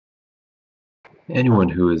Anyone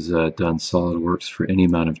who has done SolidWorks for any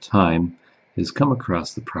amount of time has come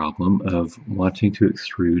across the problem of wanting to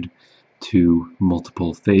extrude to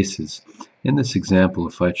multiple faces. In this example,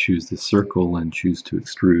 if I choose the circle and choose to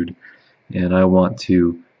extrude, and I want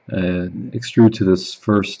to extrude to this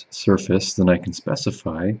first surface, then I can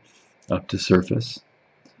specify up to surface,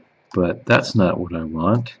 but that's not what I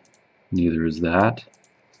want. Neither is that.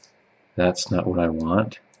 That's not what I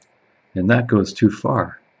want, and that goes too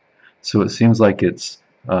far. So it seems like it's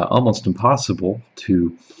almost impossible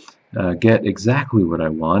to get exactly what I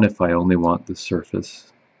want if I only want the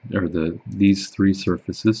surface or these three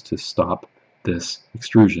surfaces to stop this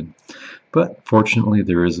extrusion. But fortunately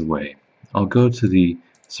there is a way. I'll go to the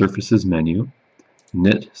Surfaces menu,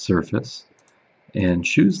 Knit Surface, and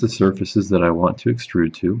choose the surfaces that I want to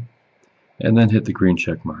extrude to, and then hit the green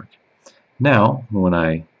check mark. Now when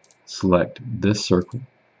I select this circle,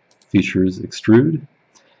 Features Extrude,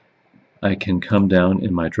 I can come down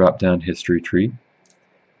in my drop-down history tree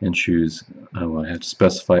and choose, I have to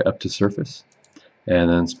specify up to surface, and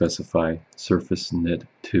then specify surface knit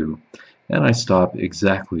to, and I stop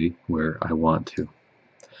exactly where I want to.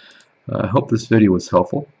 I hope this video was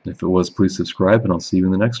helpful. If it was, please subscribe, and I'll see you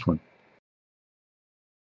in the next one.